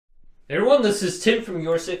Hey everyone, this is Tim from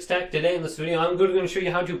YourSixTech. Today in this video I'm going to show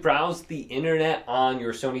you how to browse the internet on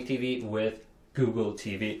your Sony TV with Google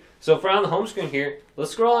TV. So for on the home screen here,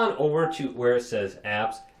 let's scroll on over to where it says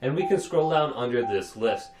apps, and we can scroll down under this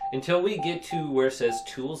list until we get to where it says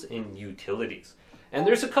tools and utilities. And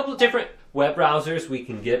there's a couple of different web browsers we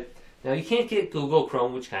can get. Now you can't get Google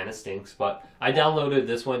Chrome, which kind of stinks, but I downloaded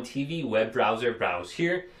this one, TV web browser, browse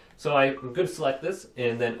here. So I'm going to select this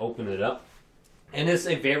and then open it up. And it's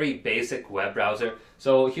a very basic web browser.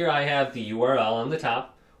 So here I have the URL on the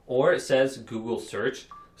top, or it says Google search.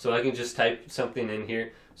 So I can just type something in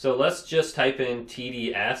here. So let's just type in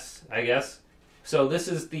TDS, I guess. So this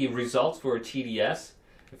is the results for TDS,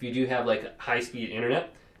 if you do have like high-speed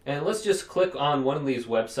internet. And let's just click on one of these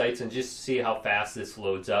websites and just see how fast this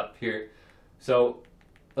loads up here. So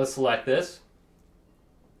let's select this.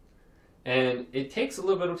 And it takes a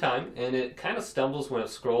little bit of time, and it kind of stumbles when it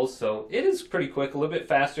scrolls, so it is pretty quick, a little bit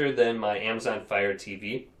faster than my Amazon Fire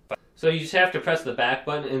TV. So you just have to press the back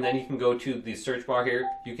button, and then you can go to the search bar here.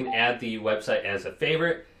 You can add the website as a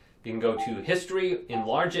favorite. You can go to history,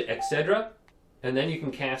 enlarge it, etc. And then you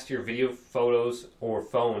can cast your video, photos, or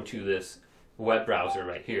phone to this web browser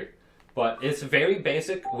right here. But it's a very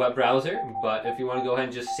basic web browser, but if you want to go ahead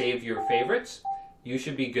and just save your favorites, you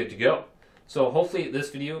should be good to go. So hopefully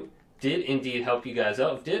this video did indeed help you guys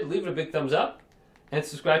out. If it did, leave it a big thumbs up and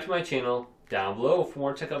subscribe to my channel down below for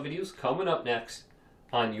more tech videos coming up next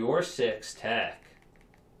on YourSixTech.